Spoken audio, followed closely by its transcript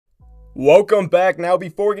Welcome back. Now,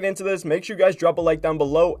 before we get into this, make sure you guys drop a like down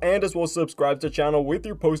below and as well subscribe to the channel with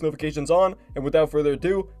your post notifications on. And without further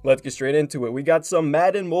ado, let's get straight into it. We got some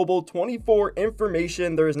Madden Mobile 24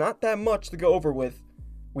 information. There is not that much to go over with.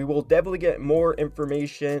 We will definitely get more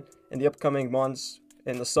information in the upcoming months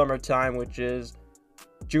in the summertime, which is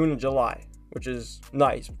June and July, which is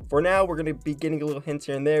nice. For now, we're going to be getting a little hints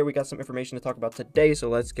here and there. We got some information to talk about today, so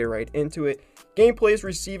let's get right into it. Gameplay is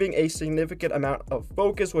receiving a significant amount of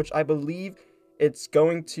focus, which I believe it's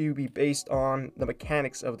going to be based on the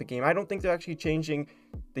mechanics of the game. I don't think they're actually changing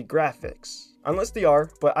the graphics, unless they are,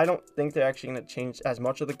 but I don't think they're actually going to change as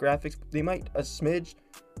much of the graphics. They might a smidge,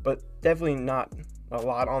 but definitely not a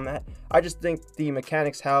lot on that. I just think the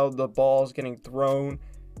mechanics, how the ball's getting thrown,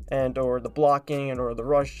 and or the blocking and or the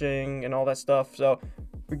rushing and all that stuff, so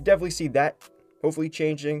we definitely see that hopefully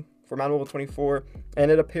changing for Madden Mobile 24, and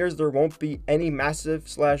it appears there won't be any massive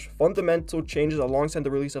 / fundamental changes alongside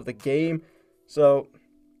the release of the game, so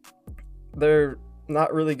they're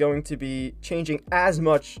not really going to be changing as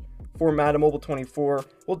much for Madden Mobile 24.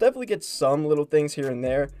 We'll definitely get some little things here and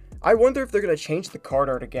there. I wonder if they're going to change the card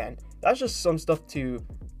art again. That's just some stuff to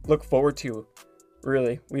look forward to,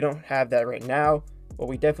 really. We don't have that right now. But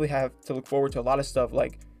we definitely have to look forward to a lot of stuff,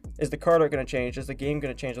 like, is the card art going to change? Is the game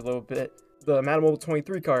going to change a little bit? The Madden Mobile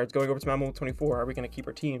 23 cards going over to Madden Mobile 24, are we going to keep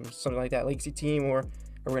our teams? Something like that, legacy team, or are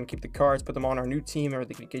we going to keep the cards, put them on our new team, or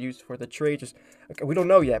they could get used for the trade? Just, okay, we don't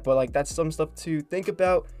know yet, but like that's some stuff to think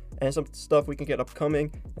about, and some stuff we can get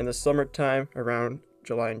upcoming in the summertime around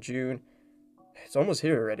July and June. It's almost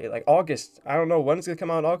here already, like August. I don't know when it's going to come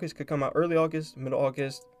out in August. It could come out early August, middle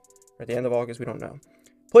August, or at the end of August, we don't know.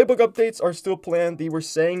 Playbook updates are still planned. They were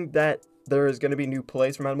saying that there is going to be new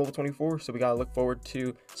plays for Madden Mobile 24, so we got to look forward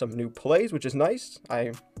to some new plays, which is nice.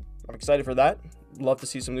 I'm excited for that. Love to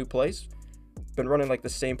see some new plays. Been running like the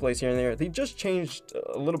same plays here and there. They just changed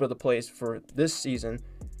a little bit of the plays for this season,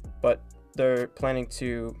 but they're planning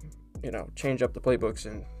to, change up the playbooks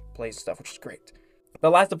and play stuff, which is great. The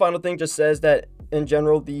last and final thing just says that in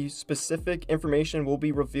general, the specific information will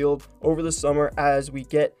be revealed over the summer as we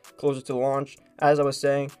get closer to launch. As I was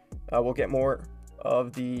saying, we'll get more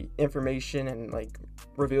of the information and like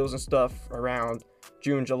reveals and stuff around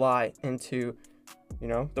June, July into,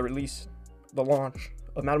 the release, the launch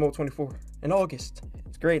of Madden Mobile 24 in August.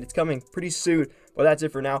 It's great. It's coming pretty soon. But that's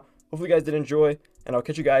it for now. Hopefully you guys did enjoy, and I'll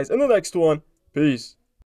catch you guys in the next one. Peace.